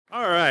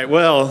right,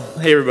 well,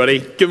 hey everybody,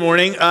 good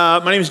morning.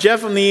 My name is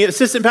Jeff, I'm the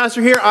assistant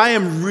pastor here. I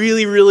am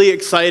really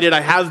excited. I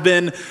have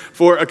been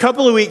for a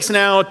couple of weeks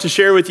now to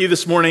share with you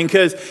this morning,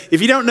 because if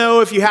you don't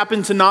know, if you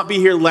happen to not be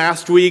here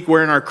last week,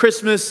 we're in our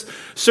Christmas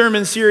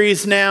sermon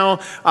series now,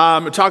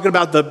 talking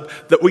about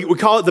we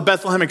call it the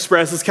Bethlehem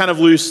Express. It's kind of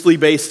loosely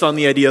based on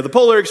the idea of the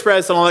Polar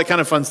Express and all that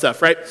kind of fun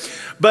stuff, right?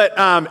 But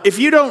if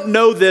you don't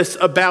know this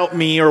about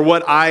me or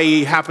what I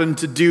happen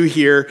to do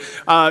here,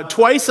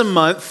 twice a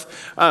month,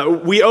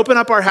 we open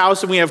up our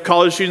house and we have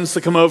college students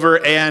to come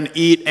over and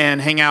eat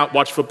and hang out,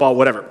 watch football,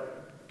 whatever,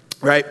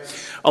 right?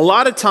 A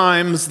lot of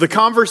times, the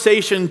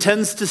conversation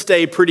tends to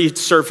stay pretty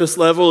surface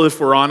level,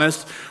 if we're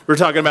honest. We're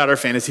talking about our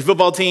fantasy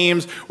football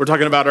teams, we're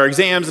talking about our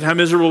exams and how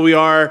miserable we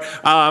are,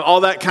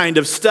 all that kind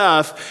of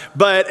stuff.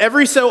 But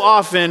every so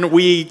often,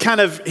 we kind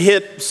of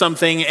hit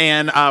something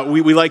and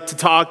we like to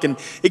talk, and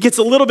it gets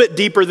a little bit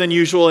deeper than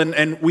usual.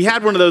 And we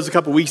had one of those a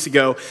couple weeks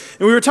ago,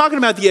 and we were talking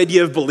about the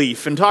idea of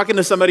belief and talking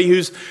to somebody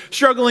who's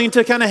struggling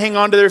to kind of hang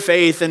on to their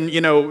faith, and, you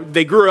know,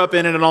 they grew up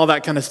in it and all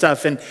that kind of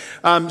stuff. And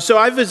so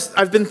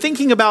I've been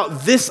thinking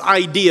about this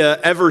idea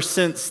ever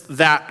since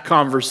that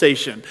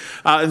conversation.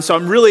 And so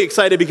I'm really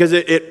excited because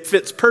it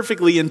fits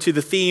perfectly into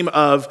the theme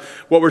of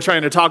what we're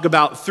trying to talk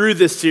about through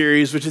this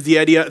series, which is the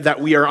idea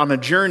that we are on a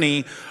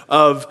journey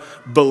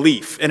of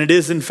belief. And it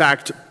is, in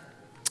fact,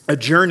 a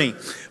journey.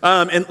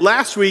 And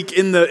last week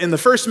in the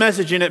first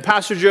message in it,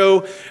 Pastor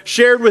Joe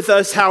shared with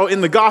us how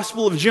in the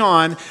Gospel of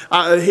John,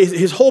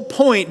 his whole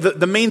point,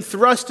 the main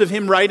thrust of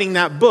him writing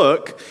that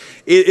book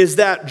is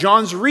that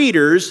John's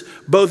readers,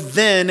 both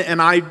then and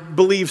I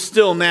believe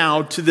still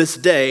now to this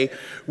day,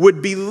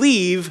 would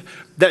believe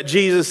that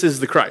Jesus is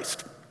the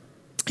Christ.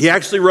 He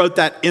actually wrote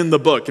that in the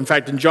book. In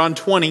fact, in John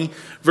 20,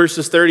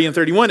 verses 30 and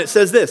 31, it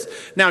says this: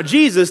 "Now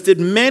Jesus did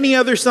many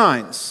other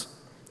signs."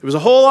 There was a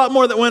whole lot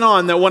more that went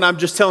on than what I'm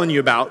just telling you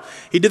about.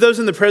 He did those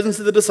in the presence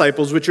of the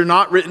disciples, which are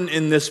not written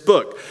in this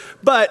book.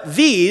 But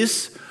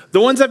these, the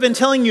ones I've been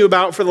telling you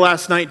about for the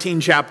last 19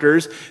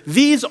 chapters,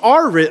 these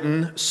are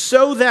written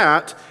so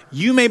that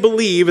you may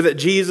believe that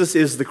Jesus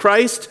is the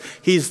Christ,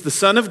 he's the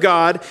Son of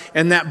God,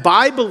 and that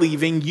by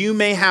believing you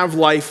may have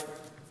life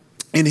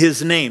in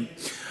his name.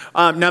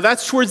 Now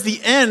that's towards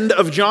the end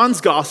of John's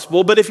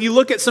gospel, but if you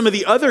look at some of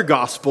the other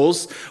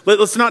gospels,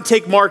 let's not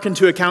take Mark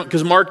into account,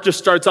 because Mark just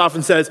starts off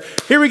and says,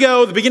 here we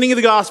go, the beginning of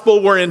the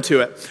gospel, we're into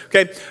it,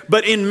 okay?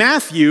 But in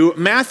Matthew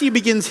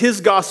begins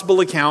his gospel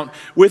account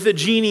with a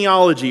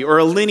genealogy or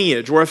a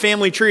lineage or a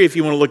family tree, if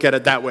you want to look at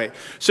it that way.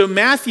 So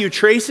Matthew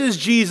traces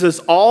Jesus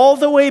all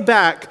the way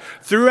back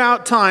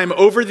throughout time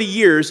over the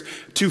years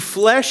to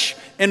flesh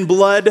and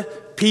blood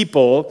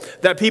people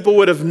that people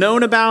would have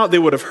known about, they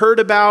would have heard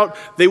about,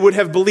 they would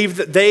have believed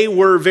that they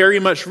were very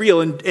much real.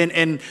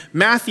 And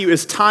Matthew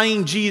is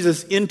tying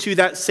Jesus into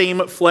that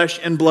same flesh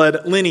and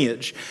blood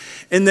lineage.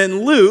 And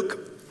then Luke,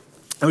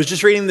 I was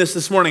just reading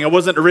this morning. I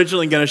wasn't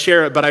originally going to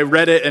share it, but I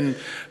read it and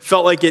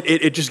felt like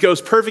it just goes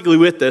perfectly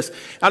with this.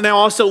 And now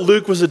also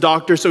Luke was a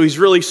doctor, so he's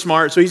really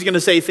smart. So he's going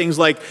to say things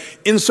like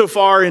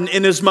insofar and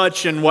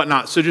inasmuch and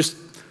whatnot. So just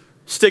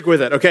stick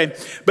with it, okay?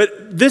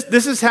 But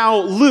this is how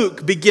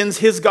Luke begins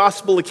his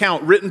gospel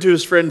account written to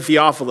his friend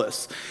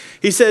Theophilus.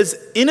 He says,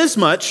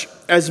 "Inasmuch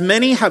as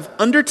many have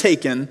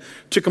undertaken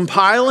to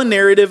compile a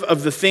narrative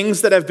of the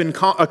things that have been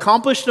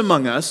accomplished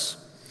among us,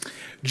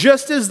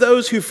 just as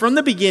those who from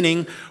the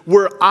beginning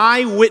were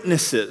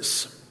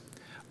eyewitnesses."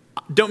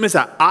 Don't miss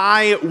that.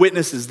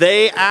 Eyewitnesses.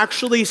 They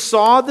actually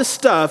saw the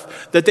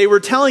stuff that they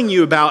were telling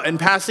you about and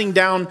passing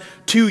down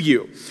to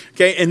you.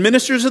 Okay? "And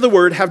ministers of the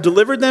word have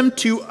delivered them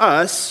to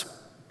us.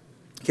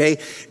 Okay,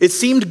 it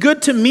seemed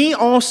good to me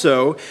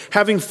also,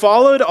 having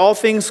followed all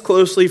things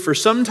closely for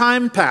some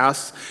time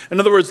past." In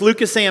other words,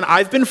 Luke is saying,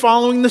 I've been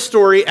following the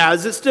story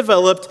as it's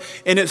developed,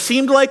 and it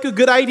seemed like a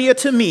good idea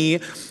to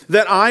me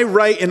that I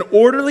write an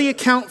orderly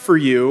account for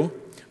you,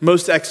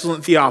 most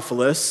excellent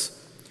Theophilus,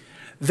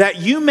 that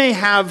you may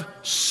have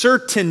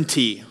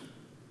certainty.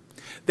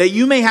 That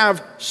you may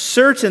have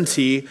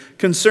certainty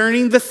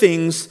concerning the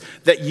things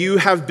that you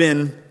have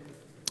been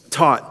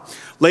taught.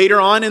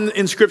 Later on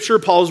in Scripture,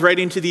 Paul's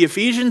writing to the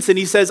Ephesians, and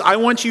he says, I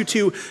want you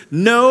to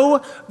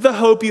know the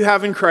hope you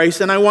have in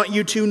Christ, and I want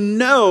you to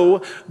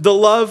know the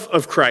love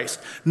of Christ.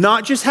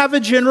 Not just have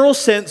a general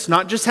sense,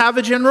 not just have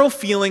a general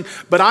feeling,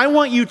 but I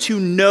want you to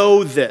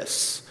know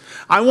this.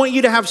 I want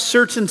you to have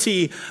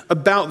certainty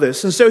about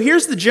this. And so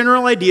here's the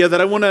general idea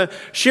that I want to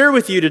share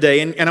with you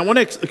today, and I want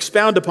to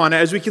expound upon it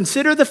as we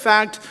consider the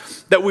fact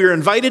that we are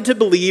invited to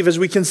believe, as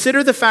we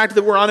consider the fact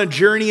that we're on a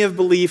journey of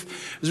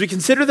belief, as we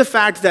consider the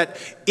fact that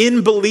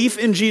in belief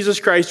in Jesus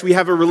Christ, we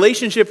have a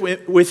relationship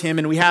with him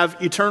and we have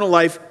eternal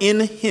life in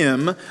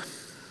him.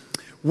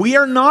 We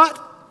are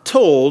not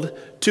told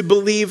to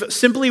believe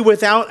simply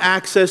without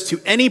access to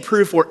any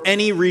proof or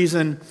any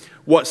reason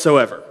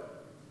whatsoever.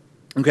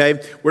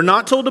 Okay, we're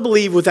not told to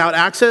believe without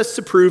access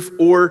to proof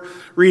or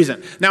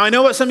reason. Now, I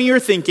know what some of you are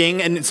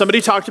thinking, and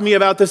somebody talked to me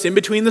about this in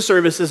between the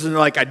services, and they're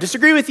like, I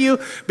disagree with you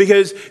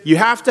because you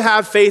have to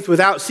have faith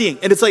without seeing.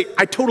 And it's like,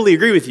 I totally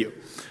agree with you.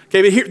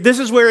 Okay, but here, this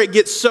is where it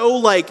gets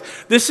so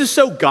this is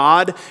so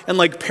God and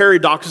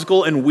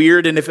paradoxical and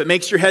weird, and if it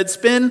makes your head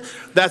spin,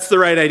 that's the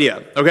right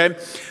idea, okay?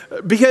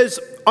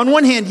 Because on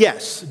one hand,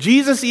 yes,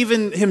 Jesus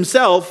even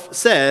himself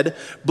said,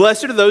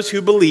 blessed are those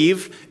who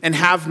believe and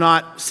have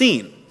not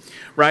seen,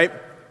 right?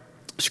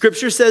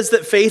 Scripture says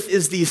that faith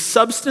is the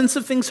substance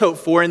of things hoped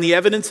for and the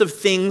evidence of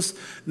things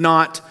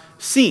not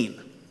seen,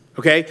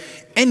 okay?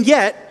 And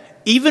yet,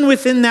 even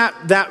within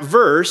that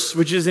verse,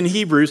 which is in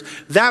Hebrews,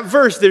 that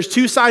verse, there's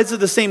two sides of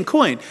the same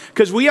coin.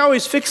 Because we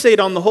always fixate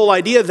on the whole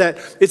idea that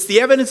it's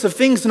the evidence of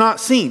things not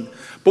seen.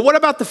 But what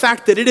about the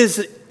fact that it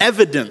is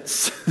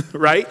evidence,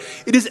 right?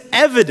 It is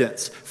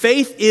evidence.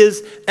 Faith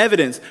is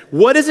evidence.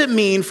 What does it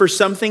mean for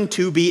something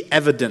to be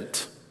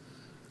evident?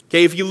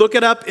 Okay, if you look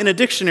it up in a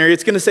dictionary,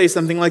 it's going to say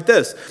something like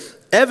this.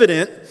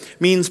 Evident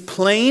means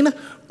plain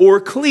or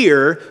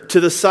clear to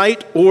the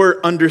sight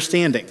or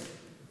understanding.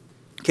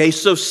 Okay,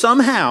 so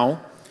somehow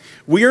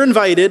we are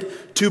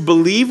invited to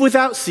believe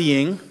without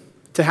seeing,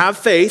 to have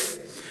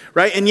faith,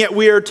 right? And yet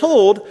we are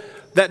told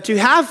that to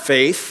have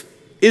faith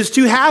is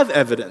to have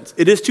evidence.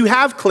 It is to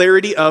have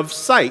clarity of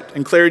sight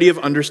and clarity of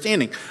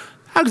understanding.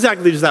 How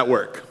exactly does that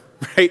work,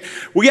 right?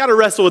 We got to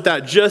wrestle with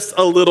that just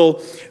a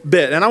little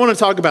bit. And I want to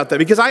talk about that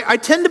because I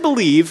tend to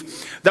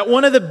believe that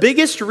one of the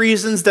biggest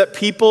reasons that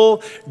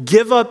people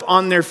give up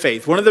on their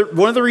faith, one of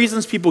the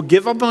reasons people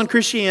give up on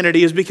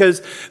Christianity is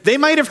because they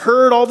might have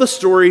heard all the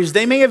stories,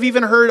 they may have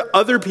even heard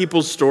other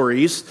people's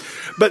stories,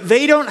 but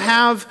they don't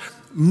have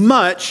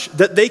much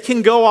that they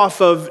can go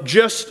off of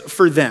just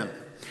for them.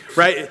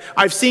 Right?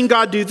 I've seen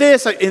God do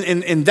this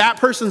in that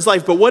person's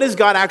life, but what has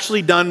God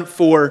actually done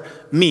for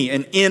me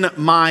and in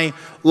my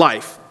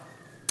life?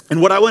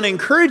 And what I want to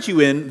encourage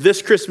you in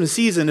this Christmas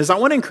season is I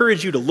want to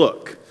encourage you to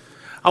look.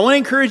 I want to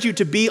encourage you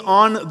to be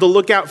on the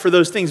lookout for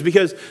those things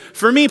because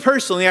for me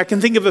personally, I can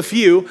think of a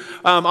few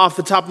off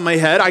the top of my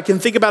head. I can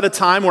think about a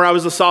time where I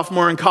was a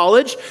sophomore in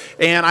college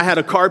and I had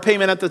a car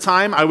payment at the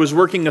time. I was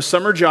working a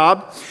summer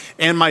job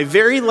and my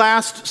very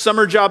last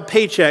summer job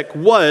paycheck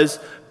was,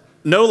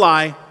 no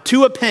lie,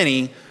 to a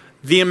penny,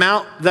 the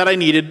amount that I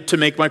needed to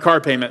make my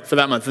car payment for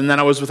that month. And then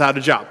I was without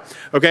a job,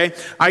 okay?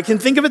 I can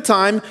think of a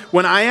time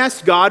when I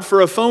asked God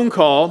for a phone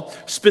call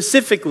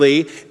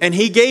specifically, and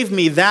he gave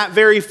me that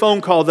very phone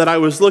call that I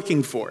was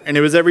looking for, and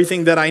it was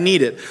everything that I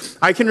needed.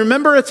 I can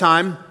remember a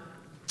time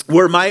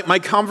where my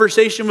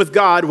conversation with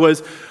God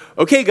was,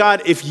 okay,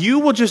 God, if you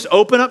will just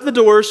open up the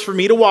doors for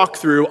me to walk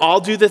through,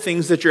 I'll do the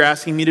things that you're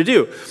asking me to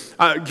do.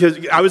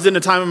 Because I was in a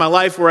time in my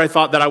life where I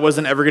thought that I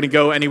wasn't ever going to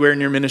go anywhere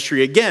near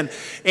ministry again.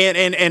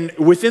 And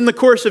within the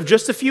course of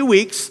just a few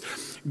weeks,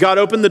 God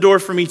opened the door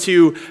for me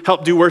to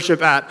help do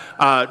worship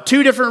at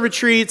 2 different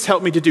retreats,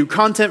 helped me to do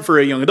content for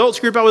a young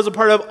adults group I was a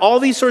part of, all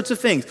these sorts of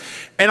things.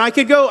 And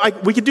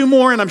we could do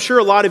more, and I'm sure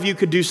a lot of you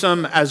could do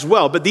some as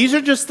well. But these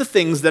are just the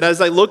things that as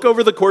I look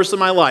over the course of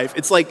my life,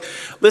 it's like,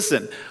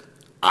 listen,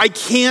 I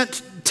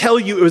can't tell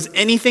you it was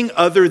anything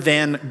other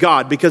than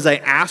God because I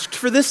asked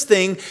for this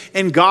thing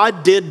and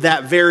God did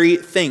that very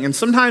thing. And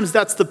sometimes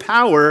that's the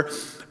power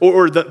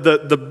or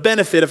the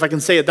benefit, if I can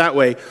say it that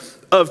way,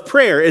 of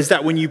prayer is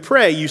that when you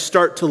pray, you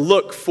start to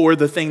look for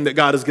the thing that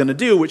God is going to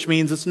do, which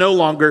means it's no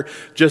longer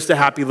just a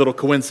happy little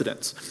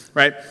coincidence,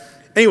 right?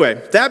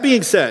 Anyway, that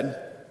being said,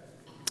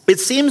 it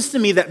seems to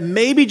me that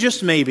maybe,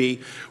 just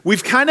maybe,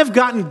 we've kind of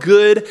gotten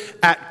good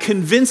at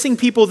convincing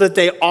people that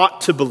they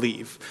ought to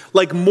believe.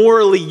 Like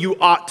morally, you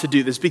ought to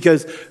do this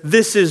because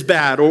this is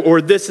bad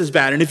or this is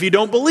bad. And if you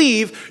don't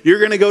believe, you're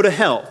going to go to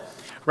hell,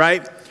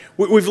 right?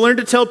 We've learned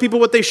to tell people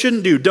what they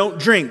shouldn't do. Don't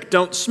drink,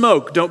 don't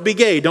smoke, don't be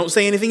gay, don't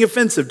say anything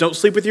offensive, don't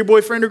sleep with your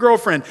boyfriend or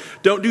girlfriend,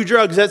 don't do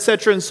drugs,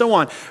 etc., and so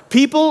on.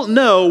 People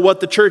know what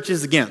the church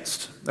is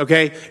against,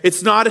 okay?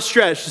 It's not a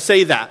stretch to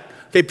say that.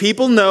 Okay,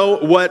 people know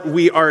what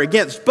we are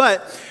against.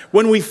 But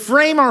when we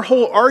frame our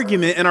whole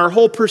argument and our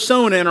whole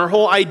persona and our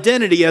whole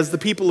identity as the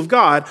people of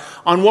God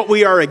on what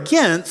we are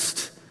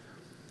against,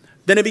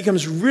 then it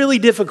becomes really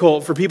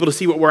difficult for people to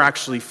see what we're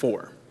actually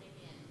for,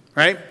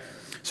 right?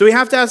 So we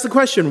have to ask the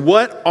question,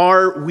 what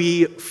are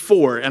we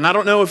for? And I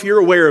don't know if you're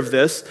aware of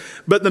this,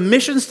 but the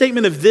mission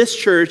statement of this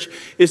church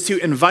is to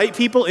invite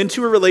people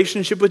into a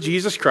relationship with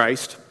Jesus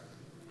Christ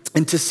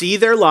and to see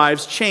their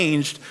lives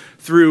changed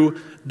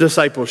through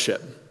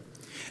discipleship.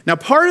 Now,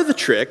 part of the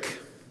trick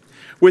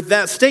with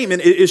that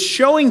statement is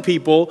showing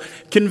people,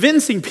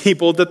 convincing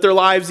people that their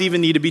lives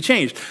even need to be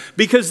changed.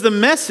 Because the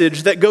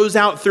message that goes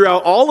out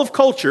throughout all of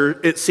culture,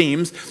 it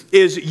seems,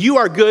 is you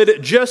are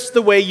good just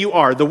the way you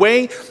are. The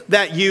way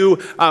that you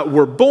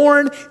were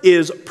born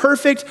is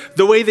perfect.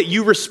 The way that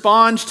you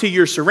respond to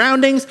your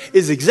surroundings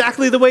is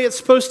exactly the way it's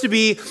supposed to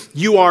be.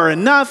 You are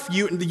enough.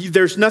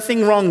 There's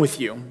nothing wrong with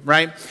you,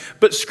 right?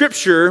 But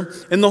Scripture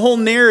and the whole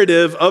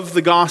narrative of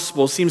the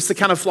gospel seems to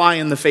kind of fly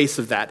in the face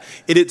of that.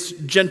 It's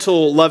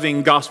gentle,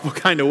 loving gospel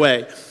kind of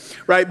way,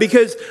 right?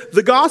 Because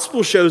the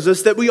gospel shows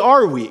us that we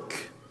are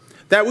weak,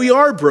 that we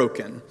are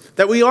broken,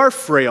 that we are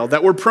frail,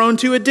 that we're prone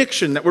to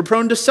addiction, that we're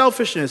prone to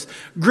selfishness,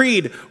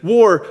 greed,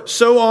 war,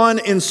 so on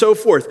and so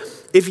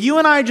forth. If you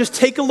and I just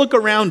take a look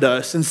around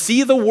us and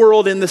see the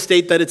world in the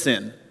state that it's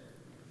in,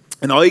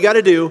 And all you got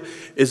to do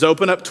is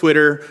open up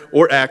Twitter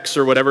or X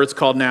or whatever it's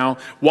called now,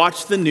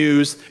 watch the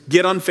news,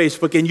 get on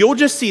Facebook, and you'll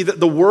just see that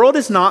the world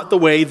is not the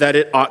way that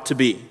it ought to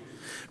be.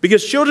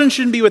 Because children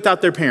shouldn't be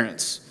without their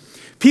parents.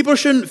 People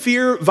shouldn't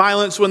fear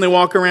violence when they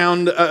walk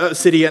around a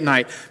city at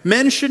night.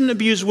 Men shouldn't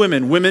abuse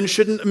women. Women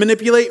shouldn't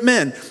manipulate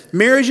men.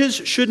 Marriages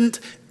shouldn't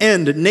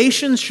end.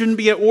 Nations shouldn't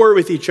be at war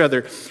with each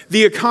other.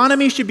 The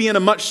economy should be in a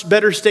much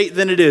better state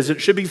than it is. It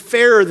should be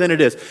fairer than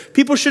it is.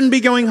 People shouldn't be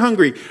going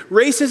hungry.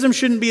 Racism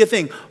shouldn't be a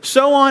thing.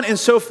 So on and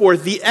so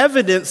forth. The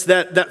evidence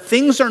that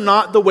things are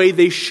not the way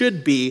they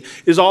should be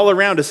is all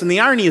around us. And the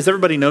irony is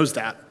everybody knows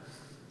that.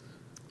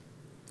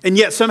 And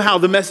yet somehow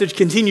the message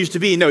continues to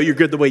be, no, you're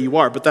good the way you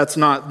are, but that's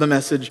not the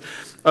message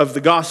of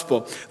the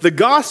gospel. The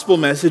gospel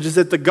message is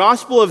that the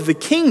gospel of the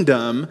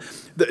kingdom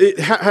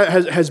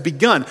has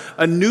begun.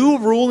 A new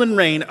rule and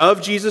reign of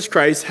Jesus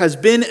Christ has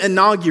been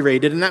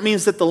inaugurated, and that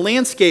means that the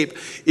landscape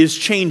is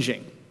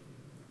changing.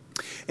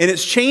 And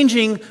it's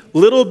changing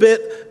little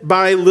bit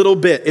by little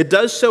bit. It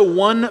does so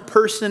one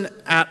person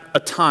at a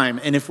time.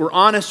 And if we're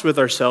honest with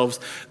ourselves,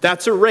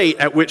 that's a rate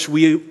at which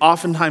we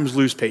oftentimes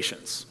lose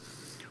patience,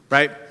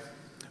 right?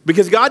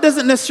 Because God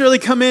doesn't necessarily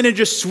come in and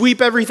just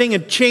sweep everything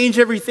and change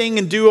everything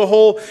and do a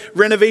whole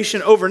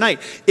renovation overnight.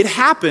 It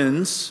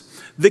happens,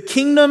 the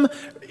kingdom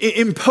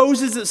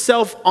imposes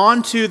itself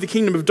onto the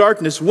kingdom of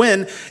darkness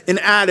when an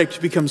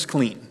addict becomes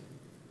clean.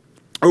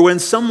 Or when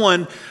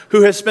someone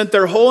who has spent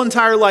their whole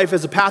entire life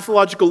as a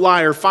pathological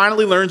liar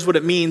finally learns what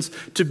it means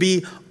to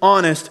be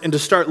honest and to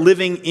start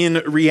living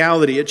in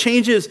reality. It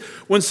changes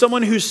when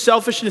someone whose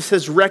selfishness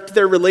has wrecked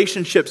their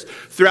relationships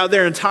throughout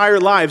their entire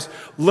lives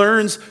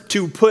learns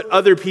to put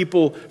other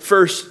people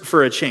first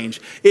for a change.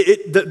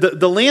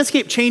 The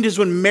landscape changes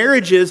when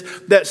marriages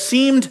that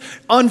seemed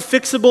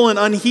unfixable and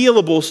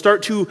unhealable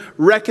start to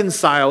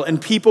reconcile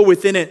and people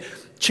within it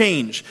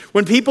change.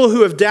 When people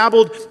who have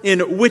dabbled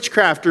in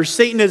witchcraft or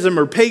Satanism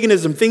or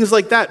paganism, things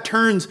like that,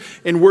 turns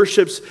and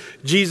worships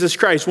Jesus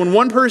Christ. When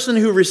one person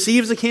who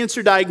receives a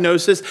cancer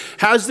diagnosis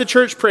has the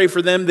church pray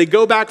for them, they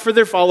go back for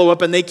their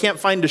follow-up and they can't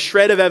find a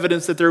shred of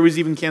evidence that there was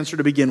even cancer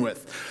to begin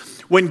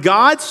with. When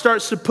God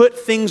starts to put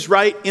things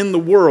right in the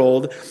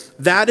world,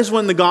 that is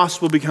when the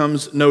gospel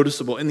becomes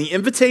noticeable. And the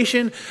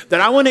invitation that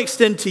I want to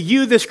extend to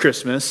you this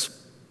Christmas,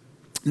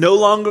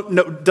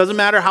 doesn't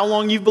matter how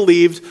long you've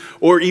believed,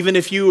 or even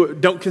if you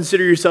don't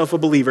consider yourself a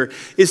believer,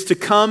 is to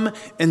come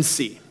and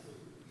see.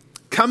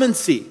 Come and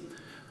see.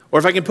 Or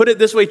if I can put it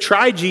this way,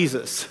 try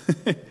Jesus.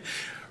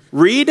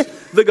 Read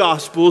the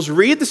Gospels,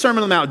 read the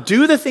Sermon on the Mount,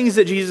 do the things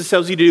that Jesus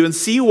tells you to do, and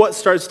see what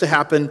starts to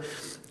happen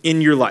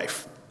in your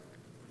life.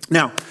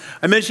 Now,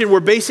 I mentioned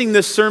we're basing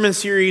this sermon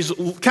series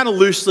kind of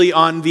loosely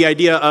on the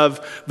idea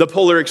of the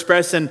Polar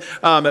Express, and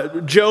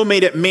Joe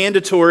made it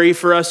mandatory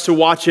for us to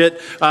watch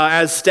it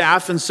as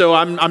staff, and so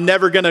I'm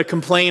never going to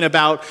complain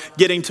about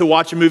getting to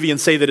watch a movie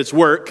and say that it's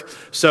work.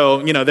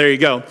 So, there you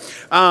go.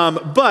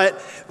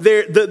 But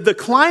the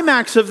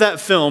climax of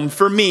that film,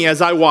 for me,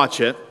 as I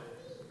watch it,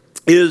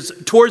 is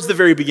towards the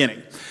very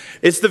beginning.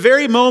 It's the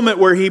very moment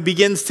where he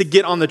begins to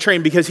get on the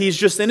train because he's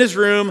just in his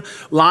room,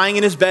 lying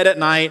in his bed at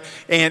night,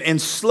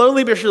 and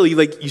slowly but surely,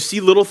 you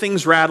see little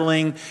things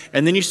rattling,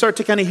 and then you start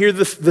to kind of hear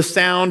the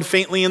sound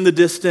faintly in the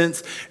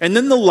distance, and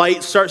then the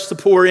light starts to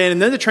pour in,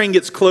 and then the train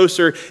gets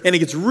closer, and it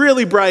gets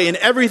really bright, and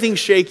everything's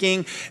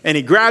shaking, and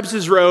he grabs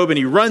his robe, and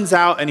he runs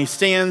out, and he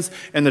stands,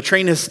 and the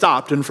train has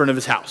stopped in front of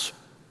his house.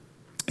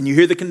 And you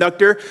hear the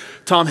conductor,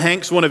 Tom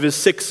Hanks, one of his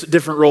 6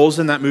 different roles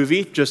in that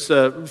movie, just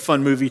a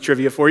fun movie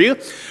trivia for you.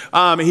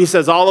 He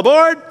says, "All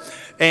aboard,"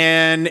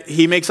 and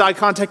he makes eye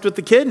contact with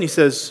the kid, and he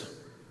says,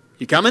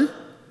 "You coming?"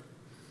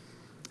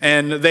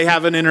 And they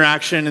have an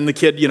interaction, and the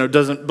kid,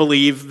 doesn't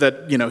believe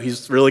that,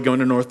 he's really going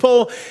to North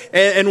Pole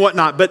and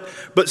whatnot.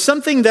 But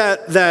something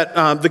that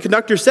the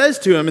conductor says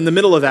to him in the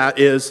middle of that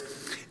is,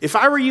 "If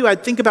I were you,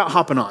 I'd think about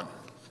hopping on."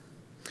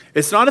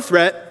 It's not a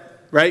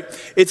threat, right?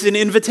 It's an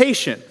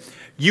invitation.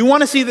 You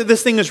want to see that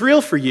this thing is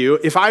real for you.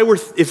 If I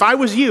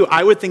was you,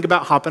 I would think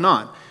about hopping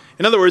on.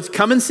 In other words,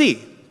 come and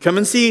see. Come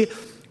and see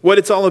what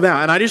it's all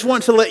about. And I just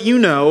want to let you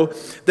know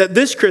that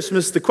this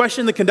Christmas, the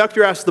question the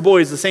conductor asked the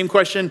boys is the same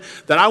question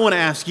that I want to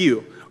ask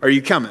you. Are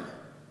you coming?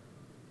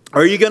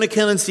 Are you going to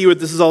come and see what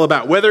this is all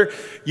about? Whether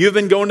you've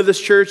been going to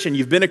this church and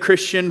you've been a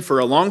Christian for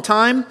a long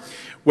time,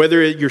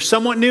 whether you're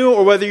somewhat new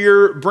or whether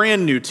you're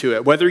brand new to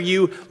it, whether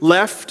you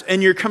left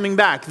and you're coming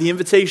back, the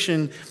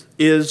invitation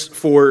is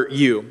for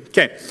you.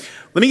 Okay.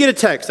 Let me get a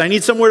text. I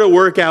need somewhere to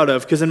work out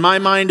of because in my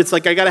mind, it's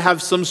like I got to have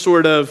some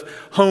sort of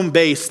home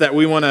base that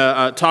we want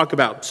to talk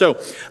about. So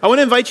I want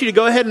to invite you to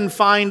go ahead and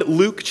find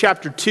Luke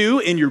chapter 2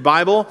 in your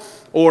Bible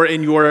or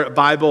in your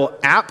Bible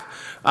app.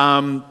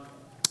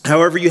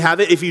 However you have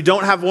it. If you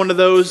don't have one of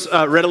those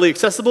readily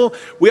accessible,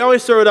 we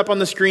always throw it up on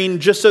the screen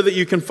just so that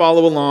you can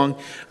follow along.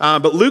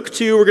 But Luke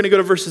 2, we're going to go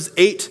to verses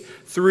 8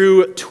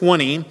 through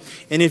 20.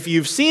 And if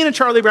you've seen A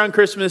Charlie Brown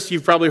Christmas,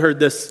 you've probably heard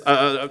this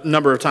a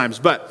number of times.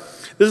 But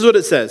this is what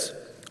it says.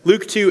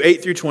 Luke 2,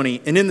 8 through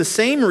 20. "And in the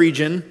same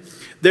region,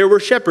 there were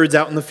shepherds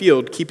out in the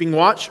field, keeping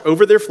watch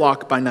over their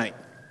flock by night.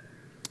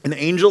 an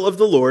angel of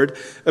the Lord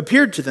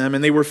appeared to them,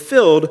 and they were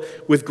filled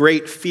with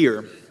great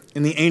fear.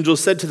 And the angel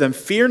said to them,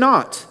 "Fear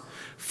not,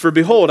 for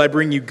behold, I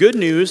bring you good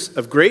news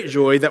of great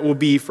joy that will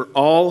be for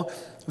all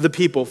the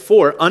people.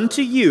 For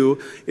unto you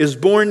is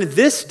born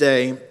this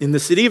day in the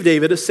city of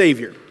David a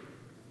Savior,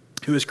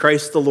 who is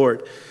Christ the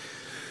Lord.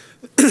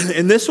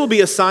 And this will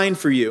be a sign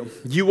for you.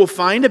 You will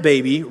find a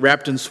baby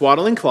wrapped in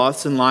swaddling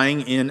cloths and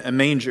lying in a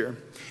manger."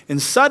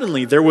 And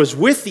suddenly there was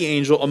with the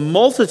angel a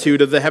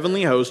multitude of the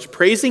heavenly host,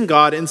 praising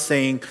God and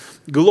saying,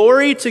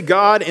 "Glory to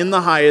God in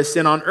the highest,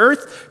 and on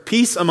earth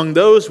peace among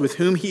those with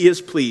whom he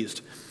is pleased."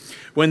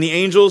 When the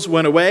angels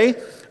went away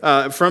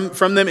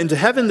from them into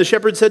heaven, the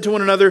shepherds said to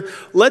one another,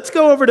 "Let's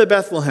go over to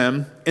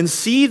Bethlehem and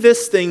see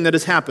this thing that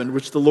has happened,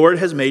 which the Lord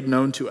has made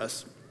known to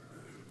us."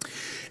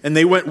 And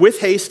they went with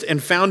haste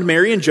and found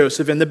Mary and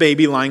Joseph and the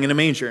baby lying in a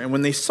manger. And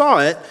when they saw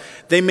it,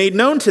 they made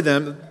known to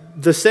them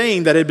the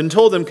saying that had been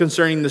told them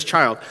concerning this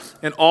child.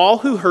 And all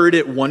who heard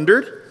it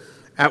wondered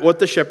at what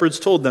the shepherds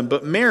told them.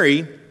 But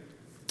Mary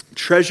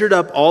treasured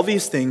up all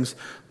these things,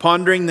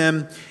 pondering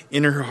them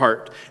in her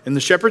heart. And the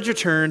shepherds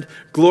returned,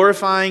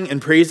 glorifying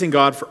and praising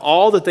God for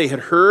all that they had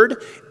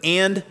heard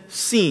and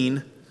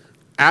seen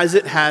as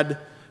it had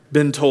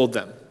been told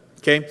them.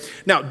 Okay.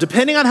 Now,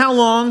 depending on how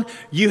long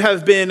you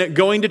have been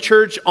going to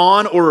church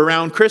on or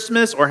around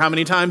Christmas, or how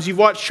many times you've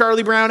watched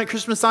Charlie Brown at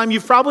Christmas time,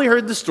 you've probably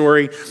heard the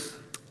story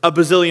a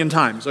bazillion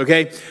times,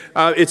 okay?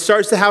 It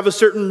starts to have a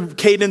certain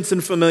cadence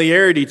and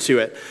familiarity to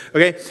it,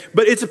 okay?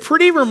 But it's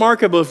pretty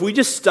remarkable if we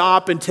just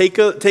stop and take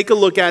a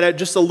look at it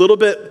just a little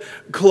bit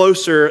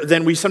closer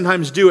than we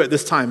sometimes do at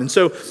this time. And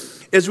so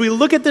as we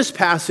look at this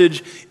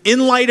passage,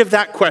 in light of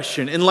that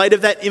question, in light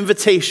of that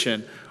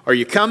invitation, are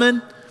you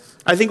coming?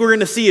 I think we're going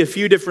to see a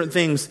few different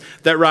things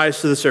that rise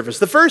to the surface.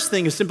 The first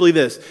thing is simply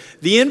this: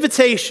 the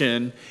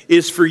invitation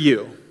is for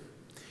you.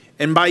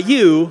 And by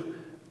you,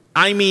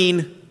 I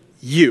mean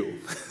you.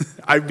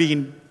 I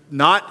mean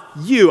not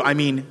you, I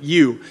mean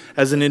you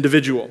as an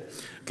individual.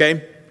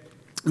 Okay?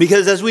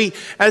 Because as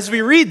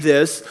we read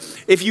this,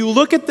 if you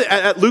look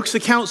at Luke's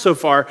account so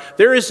far,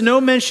 there is no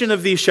mention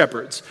of these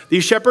shepherds.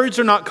 These shepherds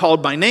are not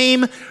called by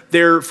name.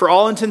 They're, for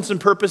all intents and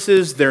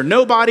purposes, they're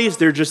nobodies.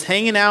 They're just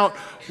hanging out,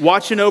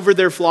 watching over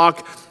their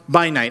flock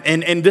by night.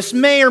 And this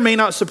may or may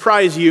not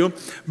surprise you,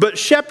 but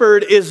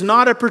shepherd is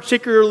not a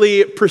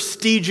particularly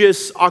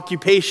prestigious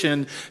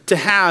occupation to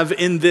have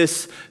in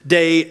this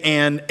day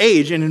and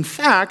age. And in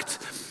fact,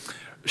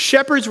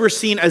 shepherds were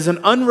seen as an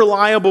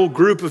unreliable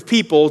group of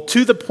people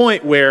to the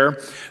point where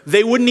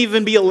they wouldn't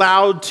even be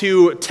allowed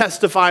to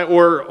testify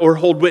or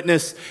hold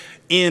witness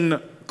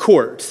in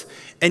court.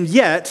 And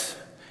yet,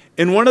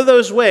 in one of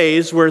those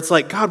ways where it's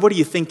like, God, what are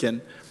you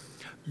thinking?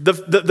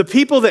 The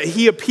people that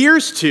he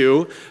appears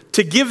to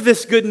give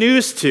this good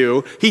news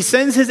to, he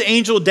sends his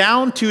angel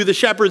down to the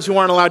shepherds who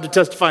aren't allowed to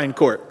testify in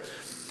court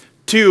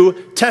to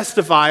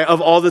testify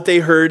of all that they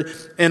heard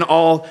and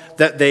all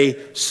that they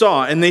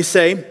saw. And they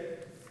say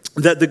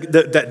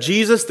that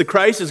Jesus, the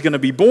Christ, is going to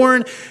be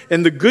born,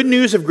 and the good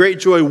news of great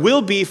joy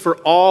will be for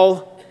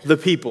all the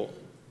people.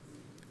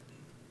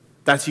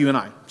 That's you and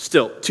I,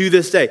 still, to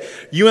this day.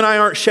 You and I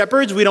aren't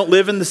shepherds. We don't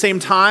live in the same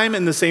time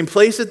and the same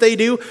place that they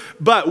do,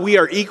 but we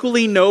are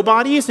equally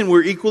nobodies and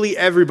we're equally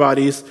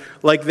everybody's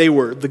like they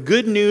were. The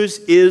good news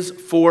is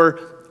for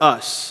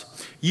us.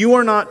 You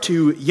are not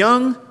too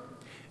young.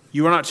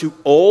 You are not too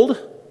old.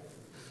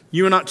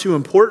 You are not too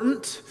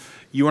important.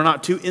 You are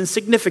not too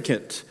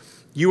insignificant.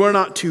 You are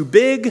not too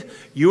big.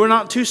 You are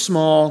not too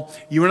small.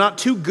 You are not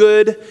too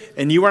good.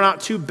 And you are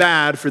not too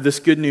bad for this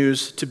good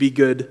news to be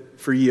good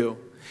for you.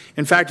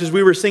 In fact, as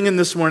we were singing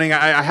this morning,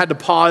 I had to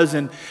pause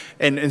and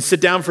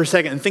sit down for a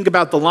second and think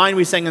about the line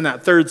we sang in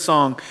that third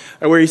song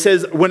where he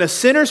says, "When a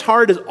sinner's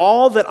heart is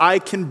all that I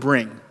can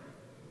bring,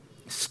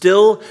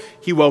 still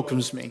he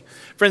welcomes me."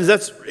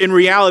 Friends, in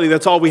reality,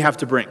 that's all we have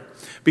to bring.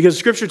 Because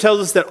Scripture tells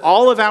us that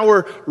all of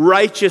our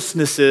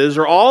righteousnesses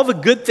or all the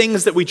good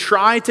things that we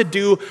try to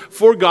do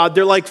for God,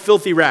 they're like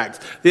filthy rags.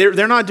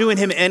 They're not doing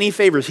him any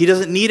favors. He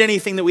doesn't need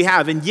anything that we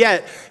have, and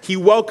yet he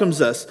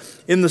welcomes us.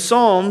 In the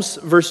Psalms,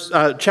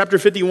 chapter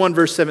 51,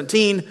 verse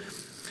 17,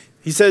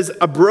 he says,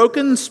 "A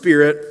broken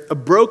spirit, a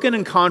broken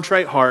and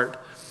contrite heart,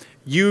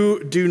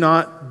 you do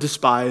not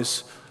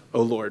despise,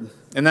 O Lord."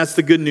 And that's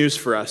the good news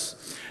for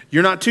us.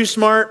 You're not too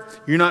smart,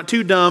 you're not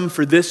too dumb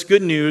for this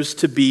good news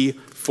to be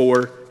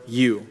for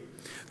you.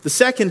 The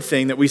second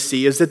thing that we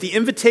see is that the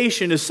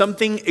invitation is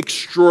something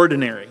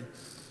extraordinary.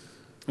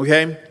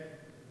 Okay?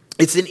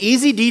 It's an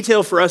easy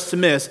detail for us to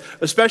miss,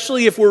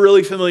 especially if we're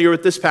really familiar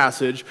with this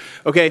passage,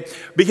 okay?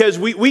 Because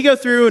we go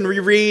through and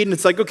reread, and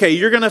it's like, okay,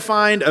 you're going to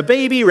find a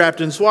baby wrapped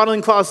in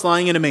swaddling cloths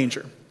lying in a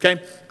manger,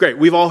 okay? Great,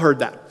 we've all heard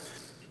that.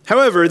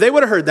 However, they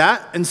would have heard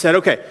that and said,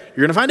 okay,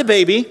 you're going to find a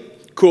baby,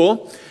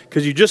 cool,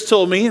 because you just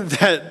told me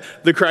that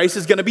the Christ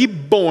is going to be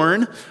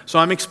born, so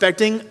I'm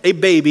expecting a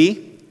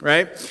baby,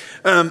 right?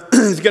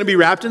 It's going to be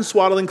wrapped in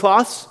swaddling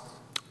cloths.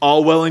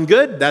 All well and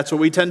good. That's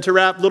what we tend to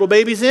wrap little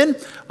babies in.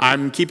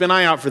 I'm keeping an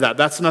eye out for that.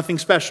 That's nothing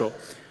special.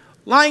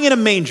 Lying in a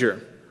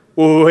manger.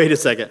 Whoa, wait a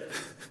second.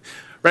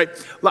 right?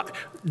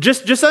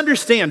 Just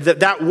understand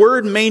that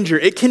word manger,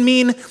 it can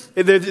mean,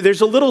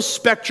 there's a little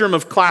spectrum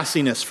of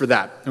classiness for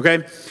that,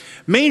 okay?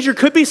 Manger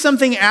could be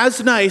something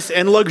as nice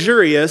and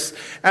luxurious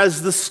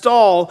as the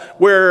stall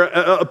where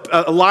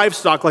a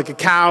livestock like a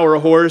cow or a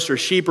horse or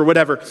sheep or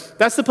whatever,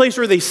 that's the place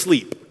where they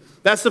sleep.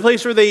 That's the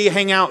place where they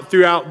hang out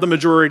throughout the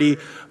majority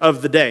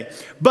of the day.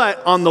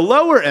 But on the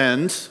lower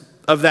end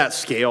of that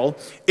scale,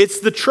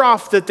 it's the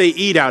trough that they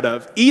eat out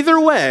of. Either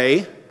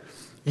way,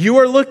 you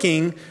are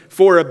looking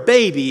for a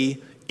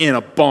baby in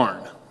a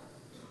barn.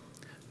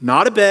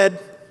 Not a bed,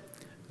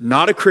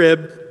 not a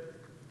crib.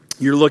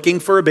 You're looking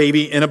for a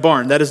baby in a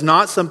barn. That is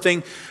not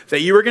something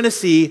that you are going to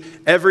see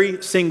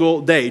every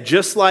single day.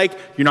 Just like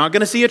you're not going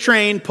to see a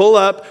train pull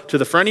up to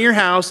the front of your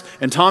house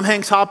and Tom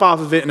Hanks hop off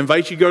of it and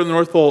invite you to go to the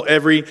North Pole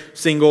every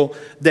single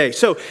day.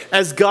 So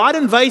as God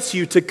invites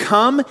you to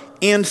come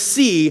and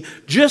see,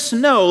 just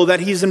know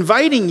that he's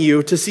inviting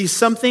you to see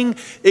something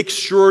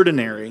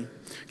extraordinary.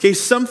 Okay,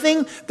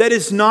 something that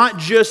is not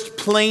just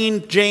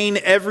plain Jane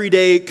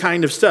everyday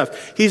kind of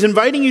stuff. He's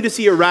inviting you to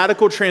see a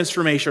radical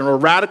transformation or a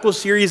radical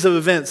series of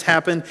events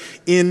happen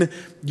in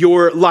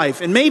your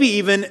life and maybe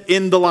even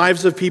in the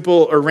lives of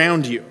people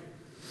around you.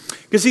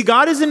 Because see,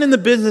 God isn't in the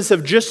business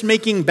of just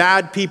making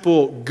bad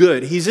people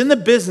good. He's in the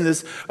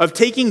business of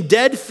taking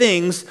dead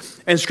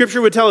things, and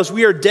Scripture would tell us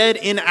we are dead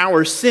in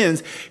our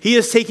sins. He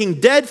is taking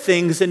dead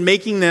things and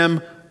making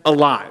them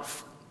alive.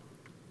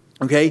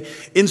 Okay,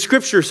 in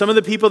Scripture, some of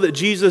the people that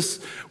Jesus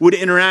would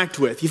interact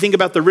with, you think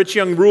about the rich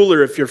young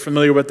ruler, if you're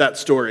familiar with that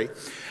story.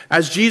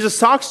 As Jesus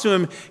talks to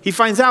him, he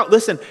finds out,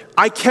 listen,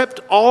 I kept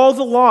all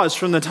the laws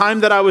from the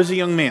time that I was a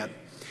young man.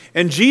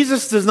 And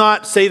Jesus does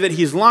not say that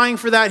he's lying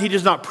for that. He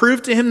does not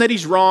prove to him that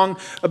he's wrong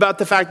about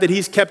the fact that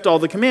he's kept all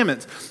the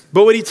commandments.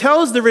 But what he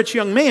tells the rich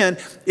young man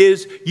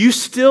is, you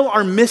still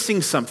are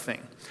missing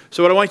something.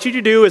 So what I want you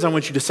to do is I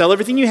want you to sell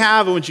everything you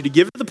have. I want you to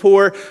give to the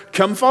poor.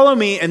 Come follow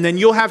me, and then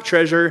you'll have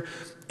treasure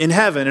in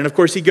heaven. And of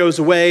course, he goes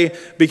away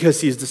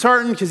because he's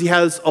disheartened, because he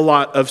has a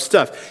lot of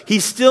stuff.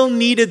 He still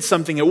needed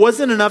something. It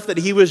wasn't enough that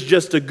he was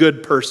just a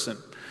good person.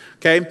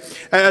 Okay?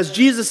 As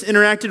Jesus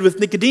interacted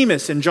with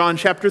Nicodemus in John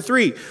chapter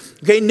 3,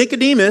 okay,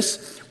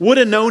 Nicodemus would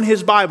have known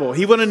his Bible.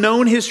 He would have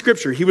known his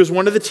Scripture. He was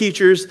one of the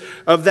teachers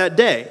of that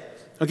day.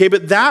 Okay,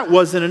 but that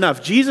wasn't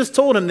enough. Jesus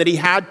told him that he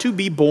had to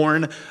be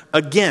born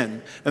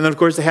again. And then, of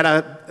course, they had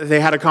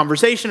a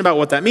conversation about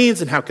what that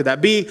means and how could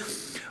that be.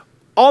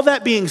 All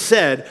that being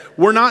said,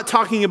 we're not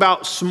talking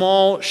about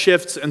small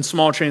shifts and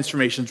small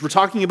transformations. We're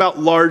talking about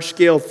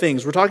large-scale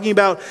things. We're talking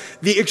about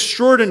the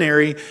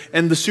extraordinary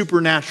and the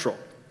supernatural.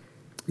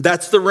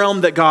 That's the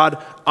realm that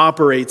God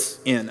operates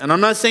in. And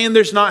I'm not saying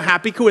there's not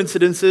happy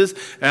coincidences,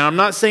 and I'm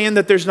not saying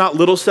that there's not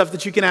little stuff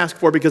that you can ask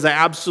for, because I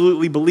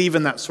absolutely believe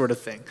in that sort of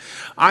thing.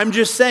 I'm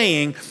just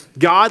saying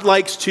God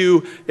likes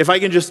to, if I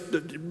can just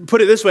put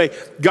it this way,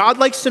 God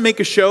likes to make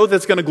a show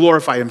that's going to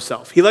glorify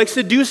himself. He likes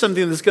to do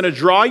something that's going to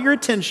draw your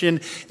attention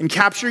and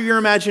capture your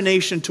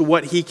imagination to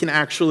what he can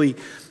actually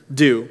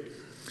do.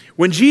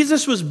 When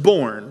Jesus was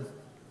born,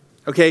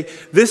 okay,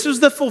 this was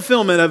the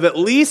fulfillment of at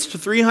least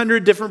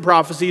 300 different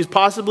prophecies,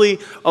 possibly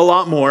a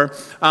lot more.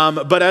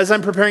 But as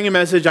I'm preparing a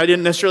message, I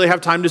didn't necessarily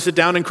have time to sit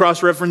down and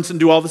cross-reference and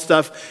do all the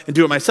stuff and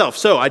do it myself.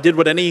 So I did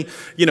what any,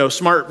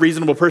 smart,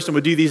 reasonable person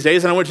would do these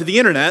days, and I went to the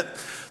internet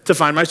to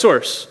find my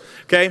source.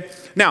 Okay,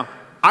 now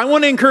I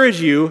want to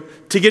encourage you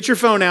to get your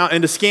phone out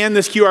and to scan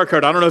this QR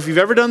code. I don't know if you've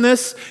ever done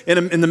this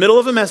in the middle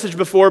of a message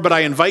before, but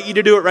I invite you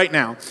to do it right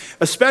now,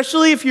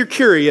 especially if you're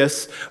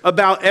curious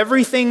about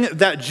everything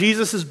that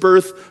Jesus'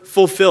 birth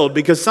fulfilled,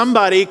 because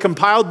somebody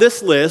compiled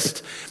this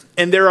list,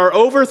 and there are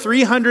over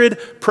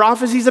 300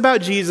 prophecies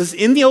about Jesus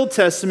in the Old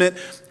Testament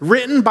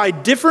written by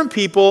different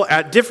people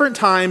at different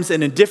times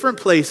and in different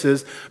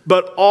places,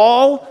 but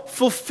all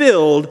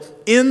fulfilled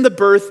in the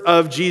birth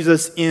of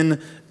Jesus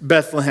in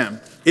Bethlehem.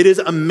 It is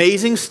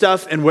amazing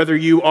stuff, and whether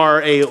you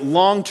are a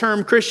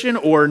long-term Christian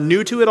or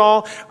new to it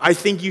all, I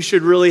think you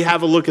should really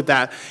have a look at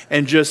that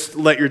and just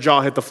let your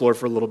jaw hit the floor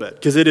for a little bit,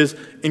 because it is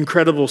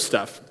incredible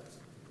stuff.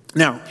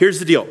 Now, here's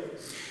the deal.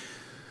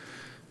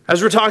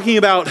 As we're talking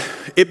about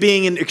it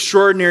being an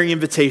extraordinary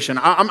invitation,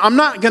 I'm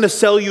not going to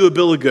sell you a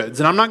bill of goods,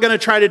 and I'm not going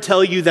to try to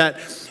tell you that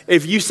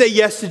if you say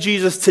yes to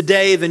Jesus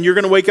today, then you're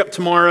going to wake up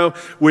tomorrow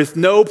with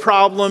no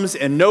problems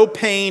and no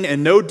pain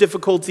and no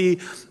difficulty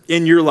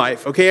in your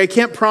life, okay? I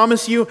can't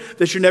promise you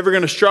that you're never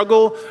going to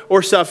struggle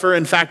or suffer.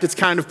 In fact, it's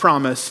kind of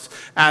promised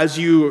as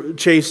you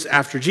chase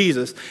after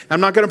Jesus. I'm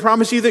not going to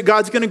promise you that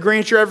God's going to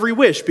grant your every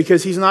wish,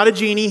 because he's not a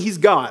genie, he's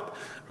God,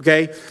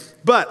 okay?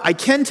 But I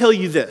can tell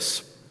you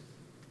this.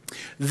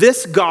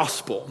 This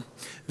gospel,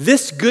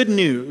 this good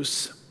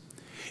news,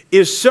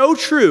 is so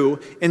true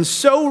and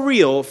so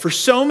real for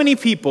so many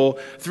people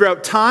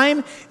throughout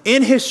time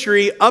in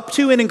history, up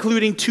to and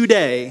including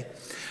today,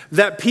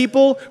 that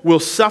people will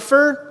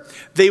suffer,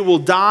 they will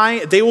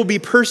die, they will be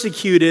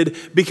persecuted,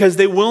 because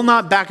they will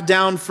not back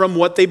down from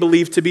what they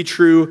believe to be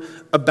true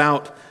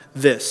about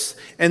this.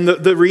 And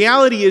the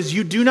reality is,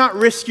 you do not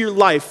risk your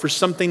life for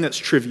something that's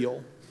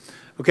trivial,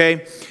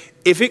 okay?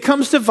 If it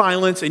comes to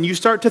violence and you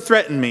start to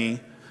threaten me,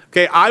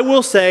 Okay, I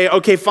will say,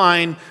 okay,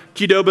 fine,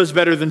 Qdoba's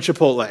better than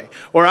Chipotle.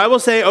 Or I will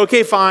say,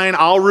 okay, fine,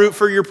 I'll root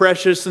for your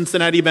precious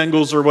Cincinnati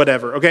Bengals or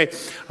whatever, okay?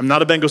 I'm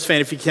not a Bengals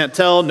fan if you can't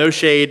tell, no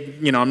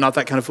shade, I'm not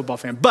that kind of football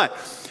fan. But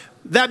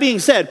that being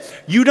said,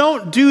 you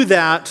don't do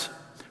that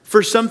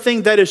for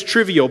something that is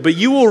trivial, but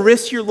you will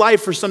risk your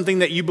life for something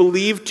that you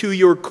believe to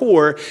your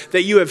core,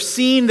 that you have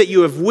seen, that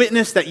you have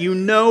witnessed, that you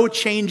know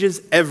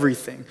changes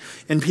everything.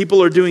 And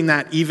people are doing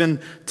that even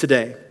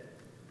today.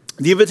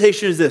 The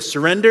invitation is this: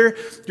 surrender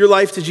your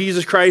life to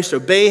Jesus Christ,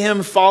 obey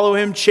him, follow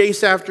him,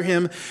 chase after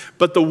him.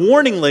 But the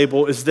warning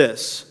label is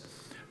this: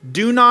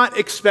 do not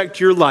expect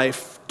your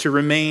life to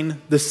remain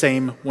the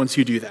same once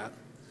you do that.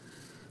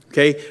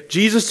 Okay?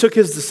 Jesus took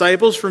his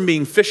disciples from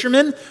being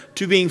fishermen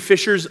to being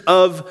fishers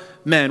of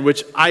men,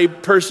 which I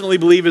personally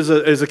believe is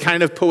a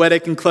kind of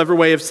poetic and clever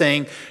way of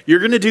saying you're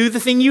going to do the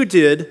thing you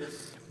did,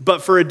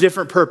 but for a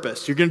different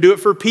purpose. You're going to do it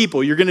for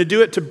people. You're going to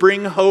do it to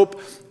bring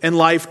hope and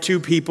life to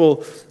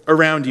people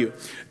around you.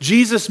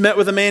 Jesus met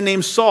with a man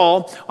named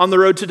Saul on the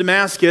road to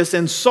Damascus,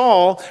 and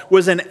Saul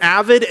was an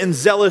avid and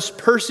zealous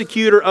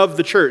persecutor of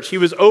the church. He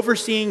was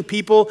overseeing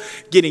people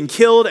getting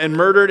killed and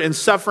murdered and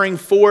suffering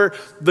for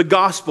the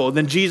gospel.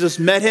 Then Jesus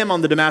met him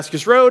on the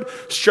Damascus road,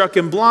 struck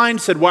him blind,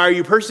 said, "Why are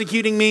you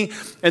persecuting me?"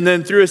 And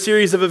then through a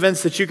series of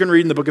events that you can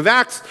read in the book of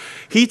Acts,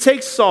 he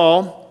takes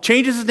Saul,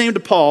 changes his name to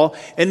Paul,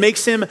 and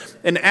makes him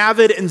an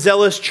avid and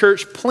zealous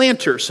church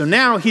planter. So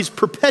now he's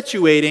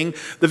perpetuating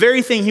the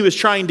very thing he was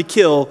trying to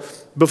kill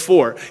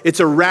before. It's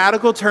a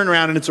radical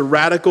turnaround and it's a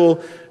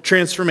radical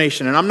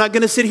transformation. And I'm not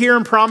going to sit here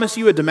and promise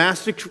you a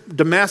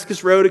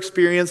Damascus Road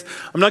experience.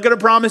 I'm not going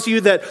to promise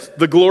you that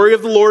the glory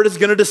of the Lord is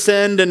going to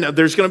descend and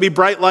there's going to be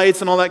bright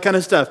lights and all that kind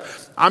of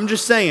stuff. I'm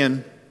just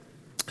saying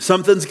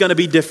something's going to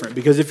be different,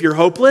 because if you're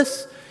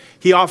hopeless,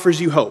 he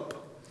offers you hope.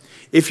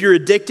 If you're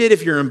addicted,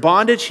 if you're in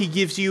bondage, he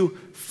gives you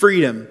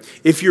freedom.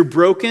 If you're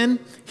broken,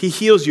 he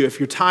heals you.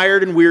 If you're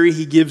tired and weary,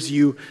 he gives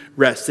you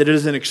rest. It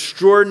is an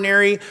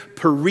extraordinary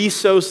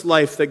perissos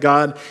life that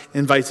God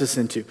invites us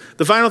into.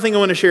 The final thing I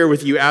want to share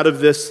with you out of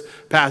this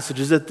passage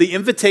is that the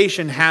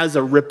invitation has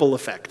a ripple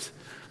effect.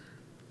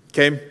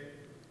 Okay?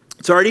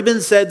 It's already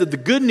been said that the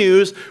good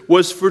news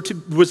was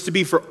to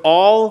be for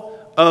all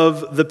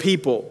of the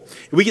people.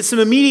 We get some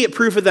immediate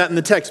proof of that in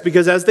the text,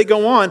 because as they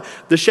go on,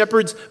 the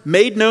shepherds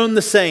made known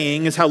the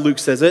saying, is how Luke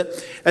says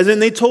it, as in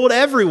they told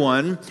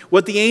everyone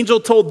what the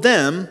angel told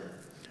them,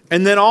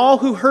 and then all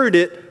who heard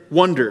it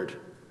wondered.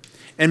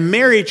 And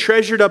Mary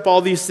treasured up all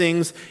these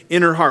things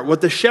in her heart. What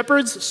the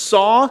shepherds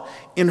saw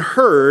and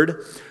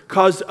heard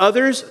caused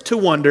others to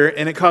wonder,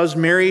 and it caused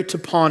Mary to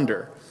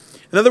ponder.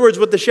 In other words,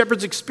 what the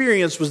shepherds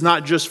experienced was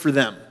not just for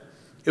them.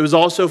 It was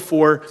also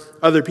for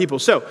other people.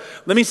 So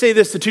let me say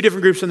this to two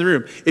different groups in the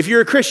room. If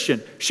you're a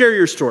Christian, share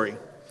your story.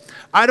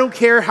 I don't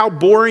care how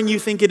boring you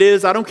think it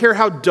is. I don't care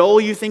how dull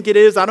you think it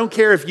is. I don't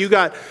care if you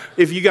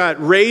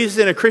got raised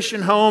in a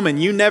Christian home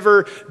and you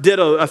never did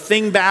a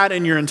thing bad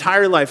in your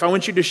entire life. I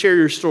want you to share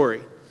your story.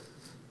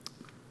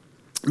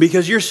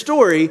 Because your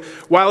story,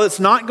 while it's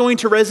not going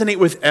to resonate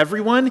with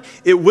everyone,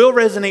 it will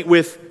resonate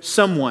with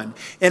someone.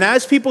 And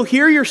as people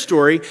hear your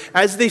story,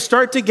 as they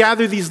start to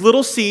gather these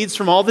little seeds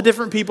from all the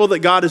different people that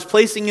God is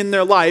placing in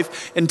their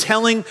life and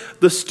telling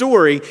the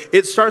story,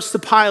 it starts to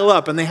pile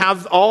up, and they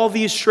have all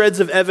these shreds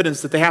of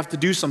evidence that they have to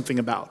do something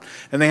about,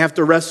 and they have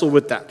to wrestle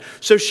with that.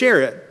 So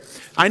share it.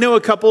 I know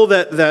a couple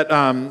that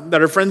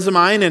are friends of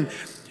mine, and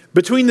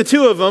between the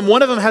two of them,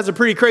 one of them has a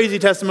pretty crazy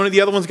testimony.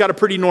 The other one's got a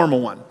pretty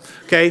normal one,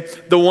 okay?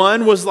 The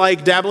one was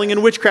like dabbling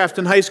in witchcraft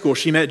in high school.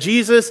 She met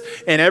Jesus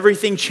and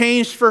everything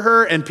changed for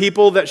her, and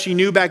people that she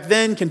knew back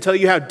then can tell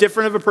you how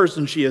different of a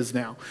person she is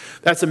now.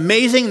 That's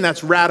amazing, and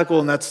that's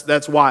radical, and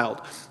that's wild,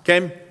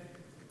 okay?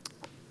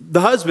 The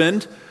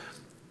husband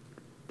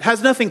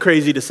has nothing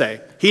crazy to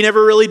say. He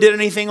never really did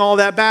anything all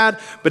that bad,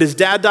 but his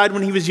dad died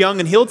when he was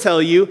young, and he'll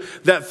tell you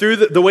that through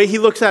the way he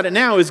looks at it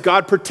now is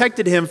God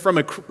protected him from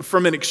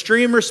an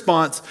extreme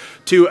response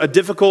to a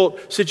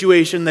difficult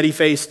situation that he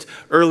faced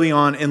early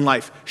on in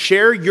life.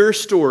 Share your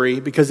story,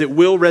 because it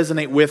will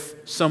resonate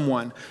with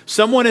someone.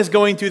 Someone is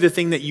going through the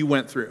thing that you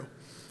went through,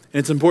 and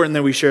it's important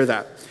that we share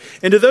that.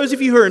 And to those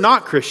of you who are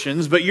not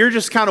Christians, but you're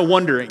just kind of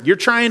wondering, you're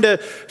trying to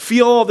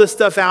feel all this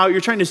stuff out, you're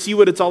trying to see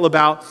what it's all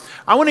about,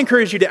 I want to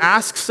encourage you to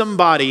ask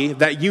somebody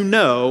that you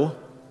know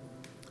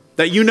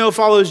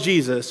follows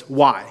Jesus,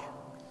 why?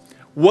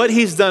 What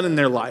he's done in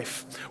their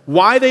life,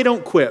 why they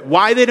don't quit,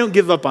 why they don't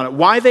give up on it,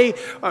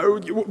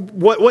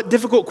 what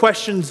difficult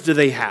questions do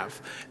they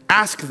have?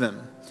 Ask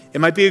them. It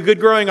might be a good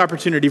growing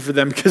opportunity for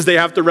them, because they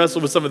have to wrestle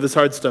with some of this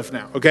hard stuff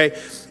now,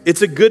 okay?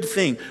 It's a good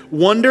thing.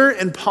 Wonder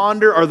and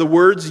ponder are the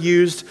words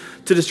used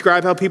to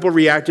describe how people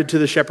reacted to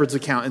the shepherd's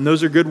account, and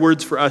those are good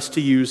words for us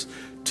to use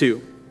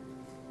too.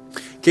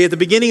 Okay, at the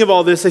beginning of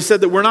all this, I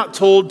said that we're not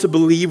told to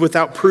believe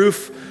without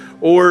proof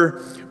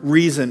or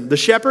reason. The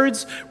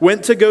shepherds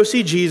went to go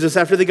see Jesus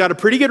after they got a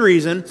pretty good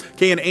reason.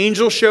 Okay, an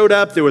angel showed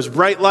up, there was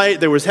bright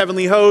light, there was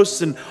heavenly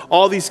hosts, and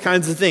all these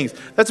kinds of things.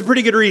 That's a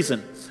pretty good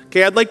reason.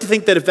 Okay, I'd like to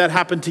think that if that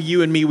happened to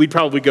you and me, we'd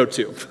probably go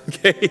too.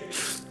 Okay,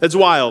 that's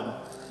wild.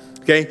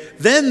 Okay,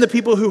 then the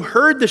people who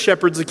heard the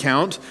shepherd's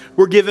account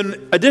were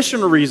given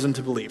additional reason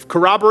to believe,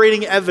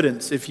 corroborating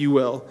evidence, if you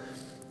will,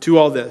 to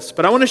all this.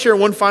 But I want to share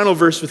one final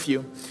verse with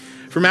you.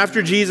 From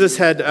after Jesus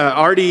had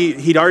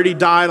he'd already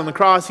died on the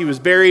cross, he was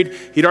buried,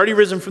 he'd already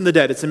risen from the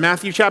dead. It's in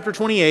Matthew chapter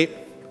 28.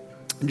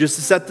 And just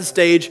to set the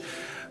stage,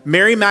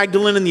 Mary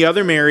Magdalene and the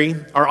other Mary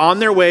are on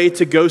their way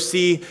to go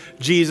see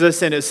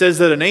Jesus, and it says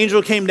that an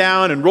angel came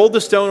down and rolled the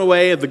stone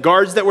away. The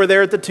guards that were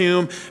there at the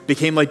tomb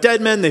became like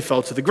dead men. They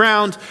fell to the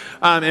ground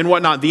and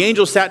whatnot. The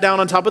angel sat down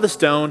on top of the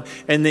stone,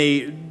 and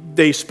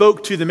they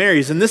spoke to the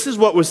Marys. And this is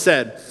what was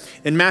said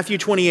in Matthew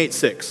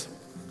 28:6.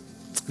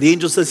 The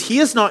angel says, "He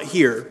is not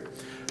here,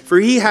 for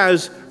he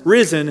has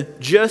risen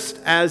just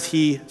as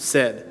he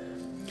said.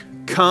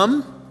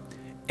 Come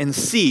and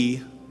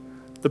see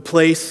the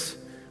place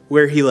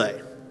where he lay."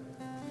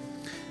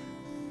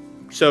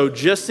 So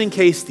just in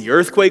case the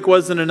earthquake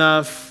wasn't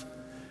enough,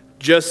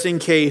 just in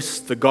case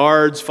the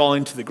guards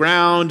falling to the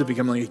ground to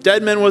become like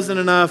dead men wasn't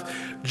enough,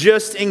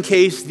 just in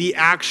case the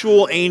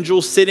actual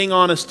angel sitting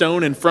on a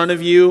stone in front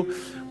of you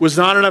was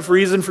not enough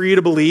reason for you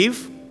to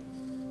believe,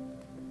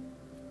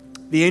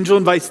 the angel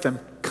invites them,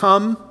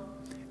 come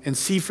and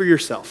see for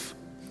yourself.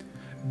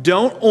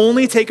 Don't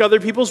only take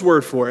other people's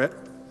word for it.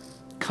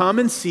 Come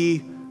and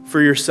see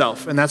for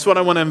yourself. And that's what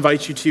I want to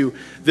invite you to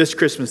this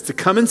Christmas, to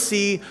come and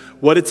see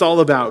what it's all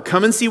about.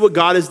 Come and see what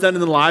God has done in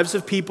the lives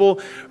of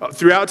people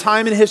throughout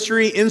time and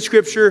history, in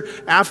Scripture,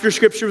 after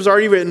Scripture was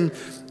already written,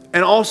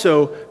 and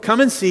also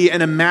come and see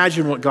and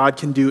imagine what God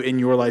can do in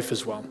your life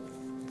as well.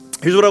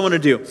 Here's what I want to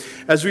do.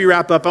 As we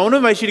wrap up, I want to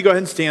invite you to go ahead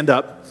and stand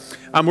up.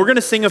 We're going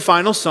to sing a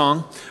final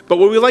song, but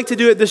what we like to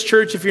do at this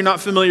church, if you're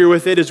not familiar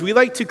with it, is we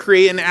like to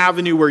create an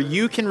avenue where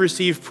you can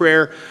receive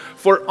prayer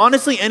for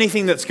honestly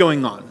anything that's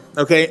going on,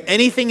 okay?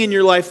 Anything in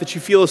your life that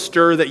you feel a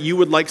stir that you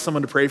would like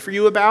someone to pray for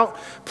you about,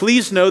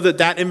 please know that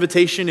that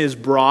invitation is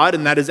broad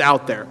and that is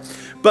out there.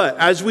 But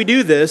as we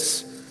do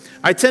this,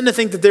 I tend to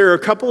think that there are a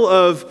couple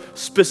of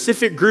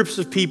specific groups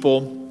of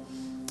people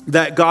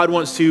that God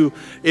wants to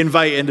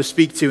invite and to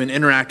speak to and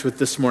interact with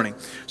this morning.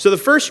 So the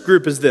first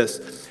group is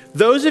this.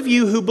 Those of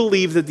you who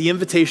believe that the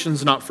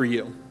invitation's not for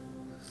you,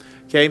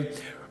 okay?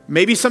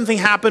 Maybe something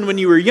happened when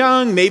you were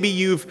young. Maybe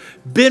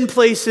you've been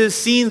places,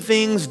 seen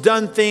things,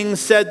 done things,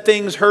 said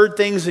things, heard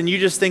things, and you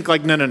just think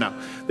like, no.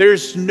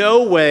 There's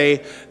no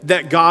way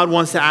that God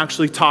wants to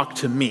actually talk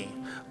to me.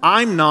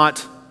 I'm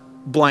not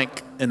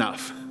blank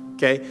enough,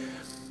 okay?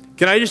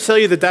 Can I just tell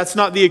you that that's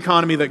not the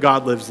economy that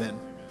God lives in,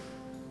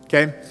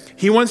 okay?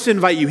 He wants to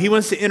invite you. He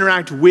wants to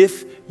interact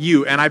with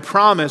you. And I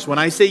promise, when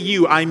I say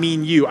you, I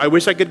mean you. I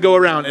wish I could go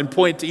around and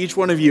point to each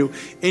one of you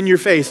in your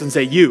face and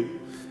say you,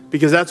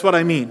 because that's what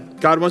I mean.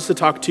 God wants to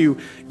talk to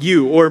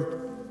you.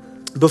 Or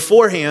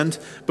beforehand,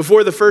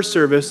 before the first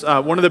service,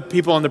 one of the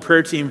people on the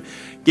prayer team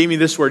gave me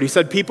this word. He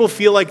said, people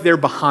feel like they're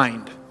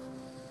behind.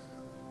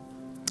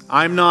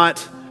 I'm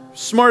not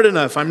smart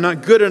enough. I'm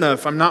not good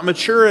enough. I'm not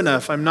mature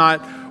enough. I'm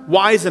not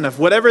wise enough.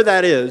 Whatever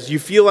that is, you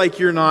feel like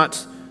you're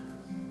not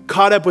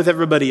caught up with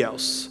everybody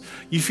else.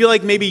 You feel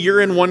like maybe you're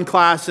in one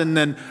class and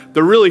then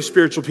the really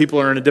spiritual people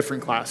are in a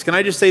different class. Can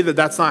I just say that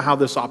that's not how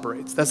this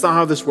operates? That's not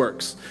how this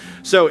works.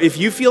 So if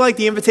you feel like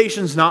the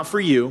invitation's not for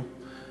you,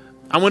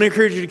 I want to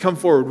encourage you to come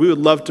forward. We would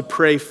love to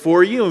pray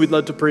for you and we'd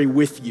love to pray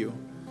with you.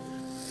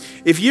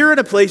 If you're in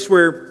a place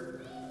where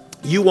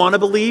you want to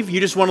believe, you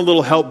just want a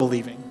little help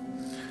believing.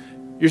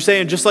 You're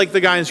saying, just like the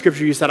guy in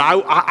Scripture, you said,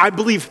 I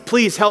believe,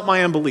 please help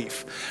my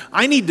unbelief.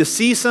 I need to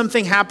see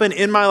something happen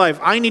in my life.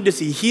 I need to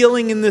see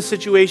healing in this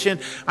situation.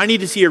 I need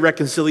to see a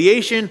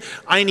reconciliation.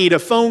 I need a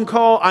phone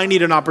call. I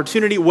need an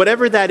opportunity,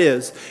 whatever that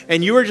is.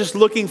 And you are just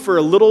looking for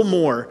a little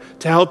more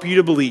to help you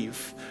to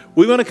believe.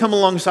 We want to come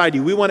alongside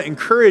you. We want to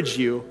encourage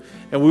you,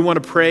 and we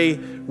want to pray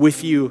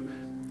with you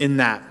in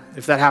that,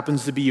 if that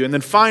happens to be you. And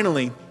then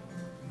finally,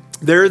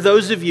 there are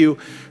those of you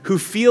who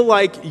feel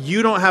like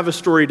you don't have a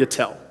story to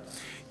tell.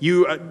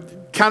 You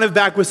kind of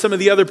back with some of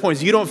the other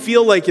points. You don't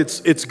feel like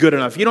it's good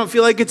enough. You don't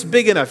feel like it's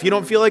big enough. You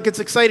don't feel like it's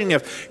exciting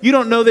enough. You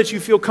don't know that you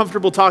feel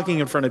comfortable talking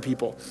in front of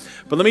people.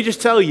 But let me just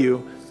tell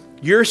you,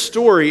 your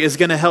story is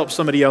going to help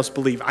somebody else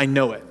believe. I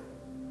know it.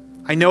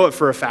 I know it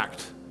for a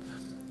fact.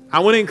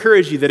 I want to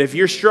encourage you that if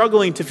you're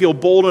struggling to feel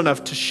bold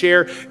enough to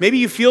share, maybe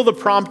you feel the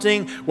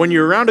prompting when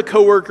you're around a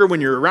coworker,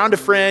 when you're around a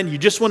friend, you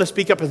just want to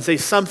speak up and say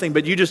something,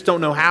 but you just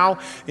don't know how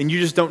and you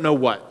just don't know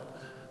what.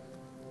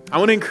 I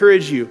want to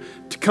encourage you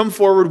to come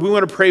forward. We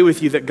want to pray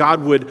with you that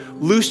God would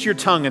loose your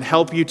tongue and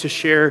help you to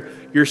share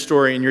your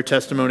story and your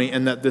testimony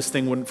and that this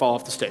thing wouldn't fall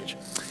off the stage.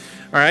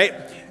 All right?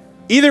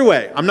 Either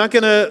way, I'm not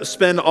going to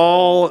spend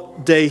all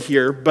day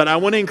here, but I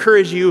want to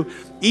encourage you,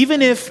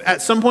 even if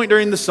at some point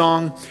during the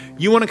song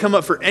you want to come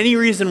up for any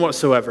reason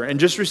whatsoever and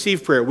just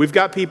receive prayer. We've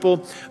got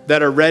people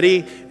that are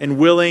ready and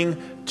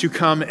willing to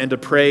come and to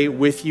pray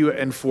with you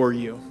and for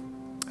you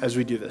as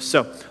we do this.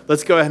 So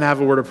let's go ahead and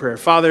have a word of prayer.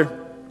 Father,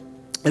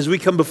 as we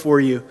come before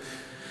you,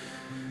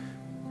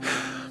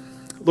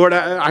 Lord,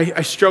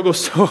 I struggle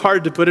so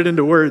hard to put it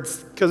into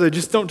words because I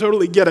just don't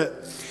totally get it.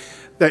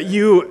 That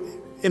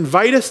you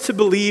invite us to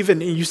believe,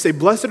 and you say,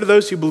 blessed are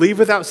those who believe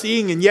without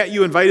seeing, and yet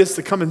you invite us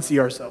to come and see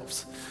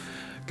ourselves.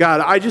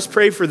 God, I just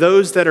pray for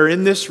those that are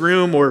in this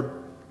room or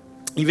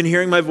even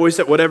hearing my voice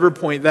at whatever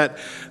point, that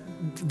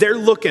they're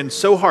looking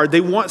so hard.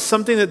 They want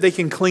something that they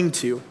can cling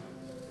to.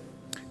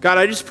 God,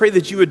 I just pray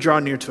that you would draw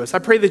near to us. I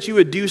pray that you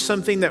would do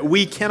something that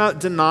we cannot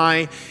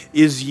deny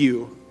is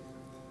you.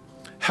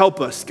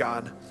 Help us,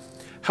 God.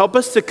 Help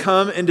us to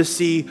come and to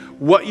see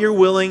what you're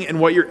willing and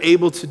what you're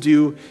able to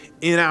do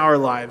in our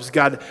lives.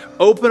 God,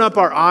 open up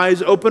our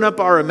eyes, open up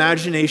our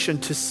imagination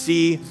to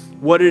see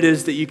what it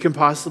is that you can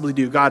possibly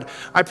do. God,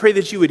 I pray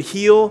that you would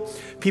heal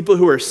people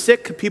who are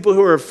sick, people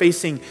who are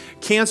facing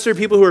cancer,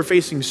 people who are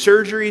facing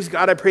surgeries.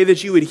 God, I pray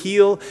that you would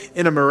heal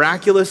in a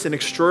miraculous and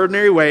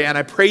extraordinary way. And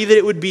I pray that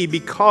it would be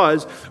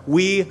because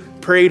we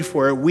prayed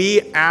for it,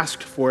 we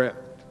asked for it.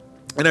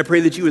 And I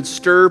pray that you would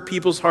stir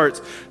people's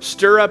hearts,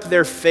 stir up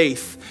their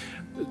faith,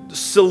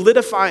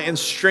 solidify and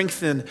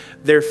strengthen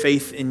their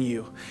faith in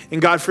you.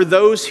 And God, for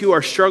those who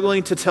are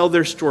struggling to tell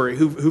their story,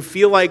 who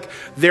feel like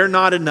they're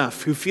not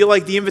enough, who feel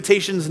like the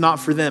invitation's not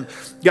for them,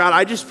 God,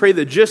 I just pray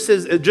that just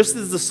as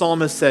the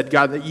psalmist said,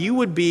 God, that you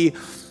would be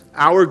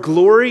our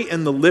glory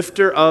and the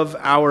lifter of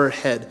our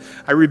head.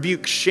 I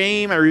rebuke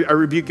shame, I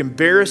rebuke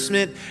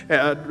embarrassment,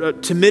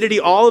 timidity,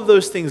 all of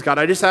those things, God.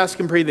 I just ask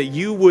and pray that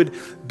you would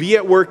be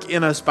at work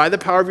in us by the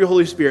power of your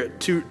Holy Spirit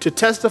to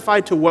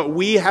testify to what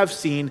we have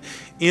seen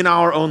in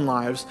our own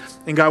lives.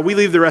 And God, we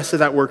leave the rest of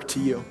that work to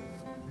you.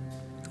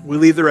 We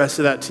leave the rest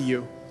of that to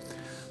you.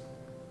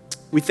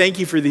 We thank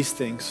you for these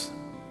things.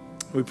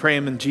 We pray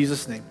them in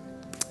Jesus' name.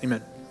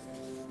 Amen.